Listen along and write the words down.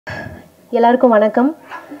எல்லாருக்கும் வணக்கம்.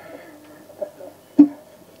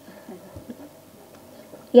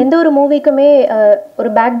 எந்த ஒரு மூவிக்குமே ஒரு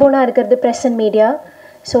பேக் போனாக இருக்கிறது ப்ரெஸ் அண்ட் மீடியா.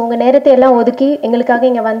 ஸோ உங்கள் நேரத்தை எல்லாம் ஒதுக்கி எங்களுக்காக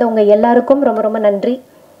இங்கே வந்த உங்கள் எல்லாருக்கும் ரொம்ப ரொம்ப நன்றி.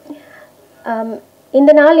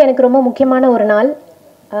 இந்த நாள் எனக்கு ரொம்ப முக்கியமான ஒரு நாள்.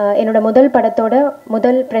 என்னோடய முதல் படத்தோட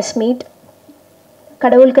முதல் ப்ரெஸ் மீட்.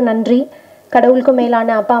 கடவுளுக்கு நன்றி, கடவுளுக்கும்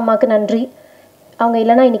மேலான அப்பா அம்மாவுக்கு நன்றி. அவங்க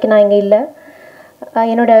இல்லைனா இன்றைக்கி நான் இங்கே இல்லை.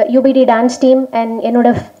 என்னோட யூபிடி டான்ஸ் டீம் அண்ட்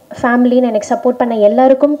என்னோடய ஃபேமிலின்னு எனக்கு சப்போர்ட் பண்ண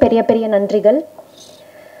எல்லாருக்கும் பெரிய பெரிய நன்றிகள்.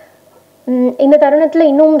 இந்த தருணத்தில்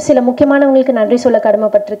இன்னும் சில முக்கியமானவங்களுக்கு நன்றி சொல்ல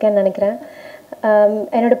கடமைப்பட்டிருக்கேன்னு நினைக்கிறேன்.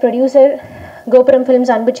 என்னோட ப்ரொடியூசர் கோபுரம்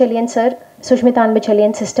films Anbuchezhiyan sir, Sushmita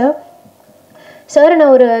Anbuchezhiyan sister. Sir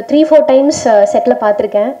நான் ஒரு 3-4 டைம்ஸ் செட்டில்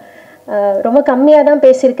பார்த்துருக்கேன். ரொம்ப கம்மியாக தான்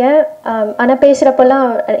பேசியிருக்கேன். ஆனால் பேசுகிறப்பெல்லாம்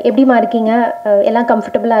எப்படிமா இருக்கீங்க, எல்லாம்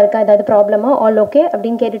கம்ஃபர்டபுளாக இருக்கா, ஏதாவது ப்ராப்ளமா, ஆல் ஓகே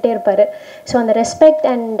அப்படின்னு கேட்டுகிட்டே இருப்பார். ஸோ அந்த respect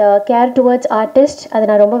and care towards artist அதை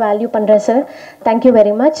நான் ரொம்ப வேல்யூ பண்ணுறேன் sir. Thank you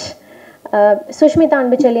very much. Sushmita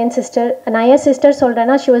Anbuchezhiyan sister, நான் ஏன் சிஸ்டர்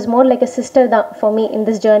சொல்கிறேன்னா, she was more like a sister தான் for me in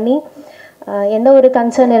this journey. எந்த ஒரு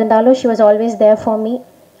கன்சர்ன் இருந்தாலும் she was always there for me.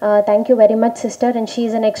 Thank you very much sister. And she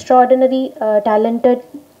is an extraordinary talented,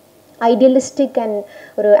 idealistic and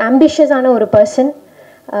ஒரு ஆம்பிஷியஸான ஒரு person.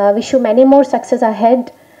 Wish you many more success ahead.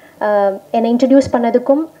 என்னை introduce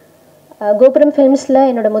பண்ணதுக்கும் கோபுரம் ஃபிலிம்ஸில்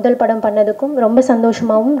என்னோடய முதல் படம் பண்ணதுக்கும் ரொம்ப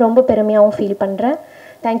சந்தோஷமாகவும் ரொம்ப பெருமையாகவும் ஃபீல் பண்ணுறேன்.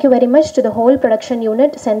 Thank you very much to the whole production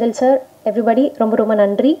unit, Senthil sir, everybody ரொம்ப ரொம்ப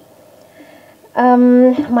நன்றி.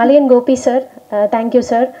 Malaiyan Gopi sir, thank you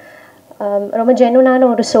sir. ரொம்ப ஜென்யூனான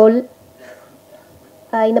ஒரு சோல்.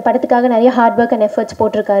 இந்த படத்துக்காக நிறைய ஹார்ட் ஒர்க் அண்ட் எஃபர்ட்ஸ்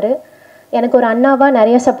போட்டிருக்காரு. எனக்கு ஒரு அண்ணாவாக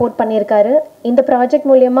நிறைய சப்போர்ட் பண்ணியிருக்காரு. இந்த ப்ராஜெக்ட்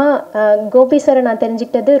மூலயமா கோபி சாரை நான்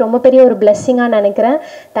தெரிஞ்சுக்கிட்டது ரொம்ப பெரிய ஒரு பிளெஸ்ஸிங்காக நினைக்கிறேன்.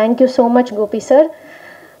 Thank you so much Gopi sir.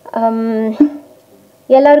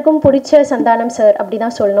 எல்லாருக்கும் பிடிச்ச சந்தானம் சார் அப்படி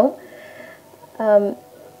தான் சொல்லணும்.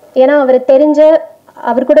 ஏன்னா அவர்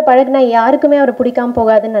அவர் கூட பழகினா யாருக்குமே அவர் பிடிக்காமல்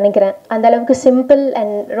போகாதுன்னு நினைக்கிறேன். அந்தளவுக்கு சிம்பிள்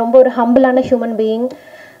அண்ட் ரொம்ப ஒரு ஹம்பிளான ஹியூமன் பீயிங்.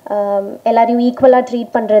 எல்லாரையும் ஈக்குவலாக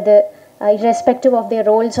ட்ரீட் பண்ணுறது, irrespective of their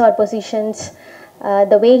roles or positions,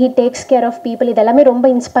 the way he takes care of people, இதெல்லாமே ரொம்ப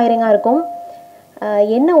இன்ஸ்பைரிங்காக இருக்கும்.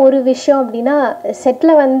 என்ன ஒரு விஷயம் அப்படின்னா,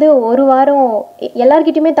 செட்டில் வந்து ஒரு வாரம்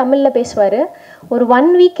எல்லார்கிட்டையுமே தமிழில் பேசுவார். ஒரு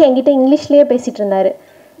 1 வீக் என்கிட்ட இங்கிலீஷ்லேயே பேசிகிட்டு இருந்தார்.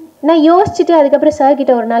 நான் யோசிச்சுட்டு அதுக்கப்புறம்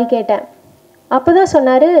சார்கிட்ட ஒரு நாள் கேட்டேன். அப்போ தான்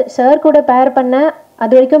சொன்னார், சார் கூட பேர் பண்ண,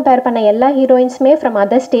 அது வரைக்கும் பேர் பண்ண எல்லா ஹீரோயின்ஸுமே ஃப்ரம்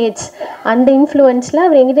அதர் ஸ்டேட்ஸ். அந்த இன்ஃப்ளூயன்ஸில்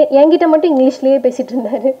அவர் என்கிட்ட மட்டும் இங்கிலீஷ்லேயே பேசிகிட்டு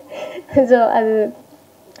இருந்தார். ஸோ அது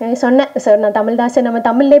சொன்னேன், சார் நான் தமிழ் தான் சார், நம்ம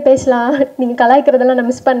தமிழ்லேயே பேசலாம், நீங்கள் கலாய்க்கிறதெல்லாம் நான்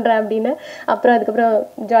மிஸ் பண்ணுறேன் அப்படின்னு. அதுக்கப்புறம்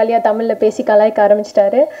ஜாலியாக தமிழில் பேசி கலாய்க்க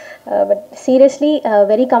ஆரம்பிச்சிட்டாரு. But seriously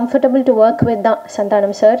very comfortable to work with தான்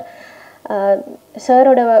சந்தானம் சார்.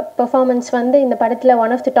 சாரோட பெர்ஃபார்மன்ஸ் வந்து இந்த படத்தில்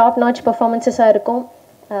one of the top notch பெர்ஃபார்மன்ஸஸாக இருக்கும்.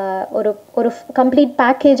 ஒரு கம்ப்ளீட்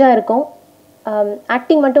பேக்கேஜாக இருக்கும்.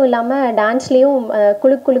 ஆக்டிங் மட்டும் இல்லாமல் டான்ஸ்லேயும்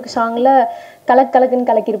குலுக்கு குலுக்கு சாங்கில் கலக்குன்னு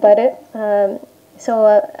கலக்கியிருப்பார். ஸோ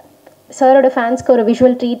சாரோட ஃபேன்ஸ்க்கு ஒரு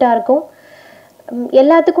விஷுவல் ட்ரீட்டாக இருக்கும்.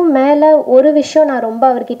 எல்லாத்துக்கும் மேலே ஒரு விஷயம் நான் ரொம்ப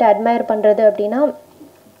அவர்கிட்ட அட்மையர் பண்ணுறது அப்படின்னா,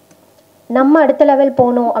 நம்ம அடுத்த லெவல்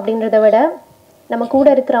போகணும் அப்படின்றத விட நம்ம கூட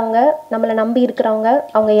இருக்கிறவங்க, நம்மளை நம்பி இருக்கிறவங்க,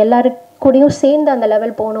 அவங்க எல்லாருக்கூடையும் சேர்ந்து அந்த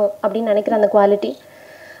லெவல் போகணும் அப்படின்னு நினைக்கிற அந்த குவாலிட்டி,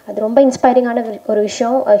 அது ரொம்ப இன்ஸ்பைரிங்கான ஒரு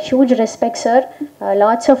விஷயம். Huge respect sir.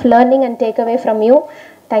 Lots of learning and take away from you.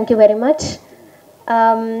 Thank you very much.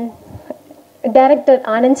 Director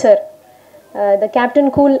Anand sir, the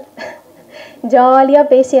captain cool, ஜாலியாக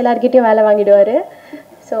பேசி எல்லாருக்கிட்டையும் வேலை வாங்கிடுவார்.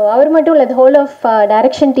 ஸோ அவர் மட்டும் இல்லை, த ஹோல் ஆஃப்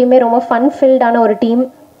டைரக்ஷன் டீமே ரொம்ப ஃபன் ஃபில்டான ஒரு டீம்.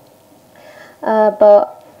 இப்போ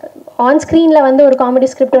ஆன் ஸ்க்ரீனில் வந்து ஒரு காமெடி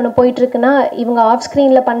ஸ்கிரிப்ட் ஒன்று போயிட்டுருக்குன்னா, இவங்க ஆஃப்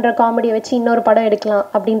ஸ்க்ரீனில் பண்ணுற காமெடியை வச்சு இன்னொரு படம் எடுக்கலாம்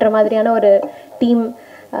அப்படின்ற மாதிரியான ஒரு டீம்.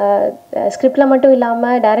 ஸ்கிரிப்டில் மட்டும்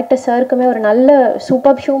இல்லாமல் டைரக்டர் சாருக்குமே ஒரு நல்ல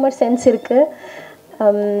சூப்பர் ஹியூமர் சென்ஸ் இருக்குது.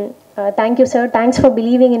 Thank you sir. Thanks for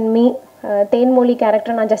believing in me. Thenmozhi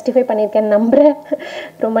கேரக்டரை நான் ஜஸ்டிஃபை பண்ணியிருக்கேன்னு நம்புகிறேன்.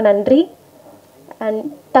 ரொம்ப நன்றி. And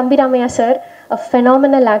Thambi Ramaiah sir, a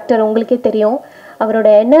phenomenal actor. உங்களுக்கே தெரியும், அவரோட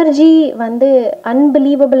எனர்ஜி வந்து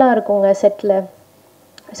அன்பிலீவபிளாக இருக்குங்க செட்டில்.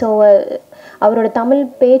 ஸோ அவரோட தமிழ்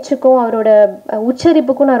பேச்சுக்கும் அவரோட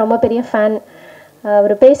உச்சரிப்புக்கும் நான் ரொம்ப பெரிய ஃபேன்.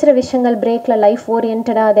 அவர் பேசுகிற விஷயங்கள் பிரேக்கில் லைஃப்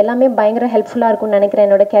ஓரியன்டாக அது எல்லாமே பயங்கர ஹெல்ப்ஃபுல்லாக இருக்கும்னு நினைக்கிறேன்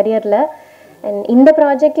என்னோடய கெரியரில். அண்ட் இந்த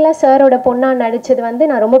ப்ராஜெக்டில் சாரோட பொண்ணாக நடித்தது வந்து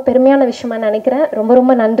நான் ரொம்ப பெருமையான விஷயமா நினைக்கிறேன். ரொம்ப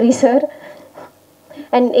ரொம்ப நன்றி சார்.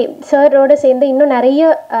 அண்ட் சாரோட சேர்ந்து இன்னும் நிறைய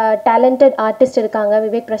டேலண்டட் ஆர்டிஸ்ட் இருக்காங்க.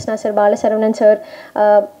 விவேக் பிரஸ்னா சார், பாலசரவணன் சார்,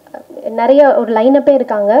 நிறைய ஒரு லைனப்பே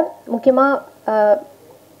இருக்காங்க. முக்கியமாக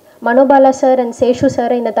மனோபாலா சார் அண்ட் சேஷு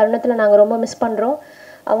சாரை இந்த தருணத்தில் நாங்கள் ரொம்ப மிஸ் பண்ணுறோம்.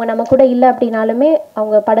 அவங்க நம்ம கூட இல்லை அப்படின்னாலுமே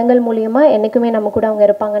அவங்க படங்கள் மூலியமாக என்றைக்குமே நம்ம கூட அவங்க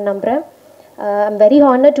இருப்பாங்கன்னு நம்புகிறேன். I'm very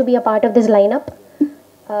honoured to be a part of this lineup.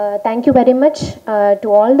 Thank you very much to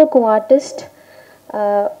all the co-artists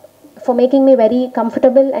for making me very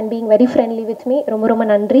comfortable and being very friendly with me. ரொம்ப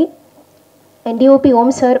நன்றி. And DOP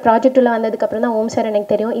Om sir project உள்ள வந்ததுக்கப்புறம் தான் ஓம் sir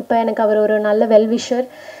எனக்கு தெரியும். இப்போ எனக்கு அவர் ஒரு நல்ல வெல்விஷர்,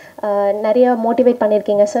 நிறைய மோட்டிவேட்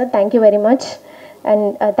பண்ணியிருக்கீங்க sir. Thank you very much. And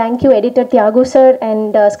thank you editor Thiagu sir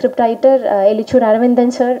and script writer Elichur Aravindan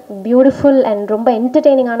sir. Beautiful and romba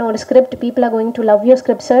entertaining ana or script. People are going to love your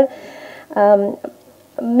script sir.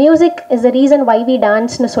 Music is the reason why we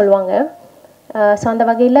dance nu solvanga. So அந்த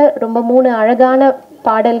வகையில் ரொம்ப 3 அழகான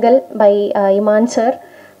பாடல்கள் by Imman sir.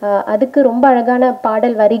 அதுக்கு ரொம்ப அழகான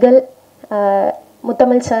பாடல் வரிகள்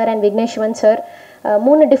முத்தமிழ் sir and Vignesh Shivan sir.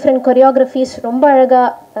 3 different choreographies, ரொம்ப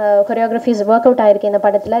அழகாக கொரியோகிராஃபிஸ் ஒர்க் அவுட் ஆகிருக்கு இந்த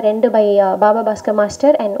படத்தில். 2 by Baba Bhaskar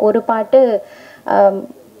master and ஒரு பாட்டு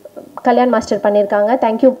கல்யாண் மாஸ்டர் பண்ணியிருக்காங்க.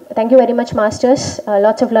 Thank you very much masters.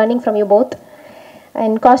 Lots of learning from you both.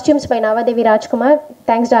 And costumes by நவாதேவி Rajkumar.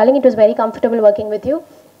 Thanks darling, it was very comfortable working with you.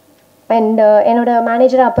 And என்னோட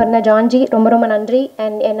manager Aparna ஜான்ஜி, ரொம்ப நன்றி.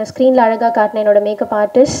 And என்னை ஸ்க்ரீனில் அழகாக காட்டின என்னோட மேக்கப்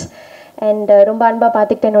ஆர்டிஸ்ட் அண்ட் ரொம்ப அன்பாக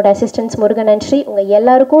பார்த்துக்கிட்ட என்னோட அசிஸ்டன்ஸ் முருகன் அண்ட் ஸ்ரீ, உங்கள்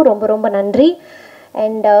எல்லாருக்கும் ரொம்ப நன்றி.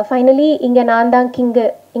 அண்ட் ஃபைனலி இங்கே நான் தான் கிங்கு,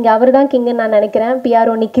 இங்கே அவர் தான் கிங்குன்னு நான் நினைக்கிறேன்.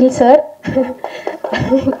 PRO Nikhil sir,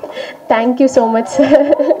 thank you so much sir.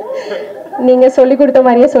 நீங்கள் சொல்லி கொடுத்த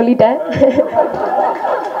மாதிரியே சொல்லிட்டேன்.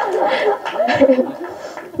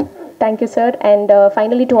 Thank you sir. And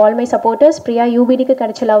finally to all my supporters, Priya யூபிடிக்கு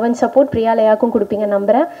கிடைச்ச லவ் அண்ட் சப்போர்ட் பிரியாலயாக்கும் கொடுப்பீங்க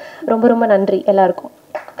நம்புகிறேன். ரொம்ப நன்றி எல்லாருக்கும்.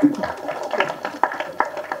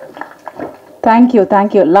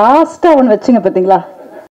 தேங்க்யூ. லாஸ்ட்டாக ஒன்று வச்சுங்க பார்த்தீங்களா?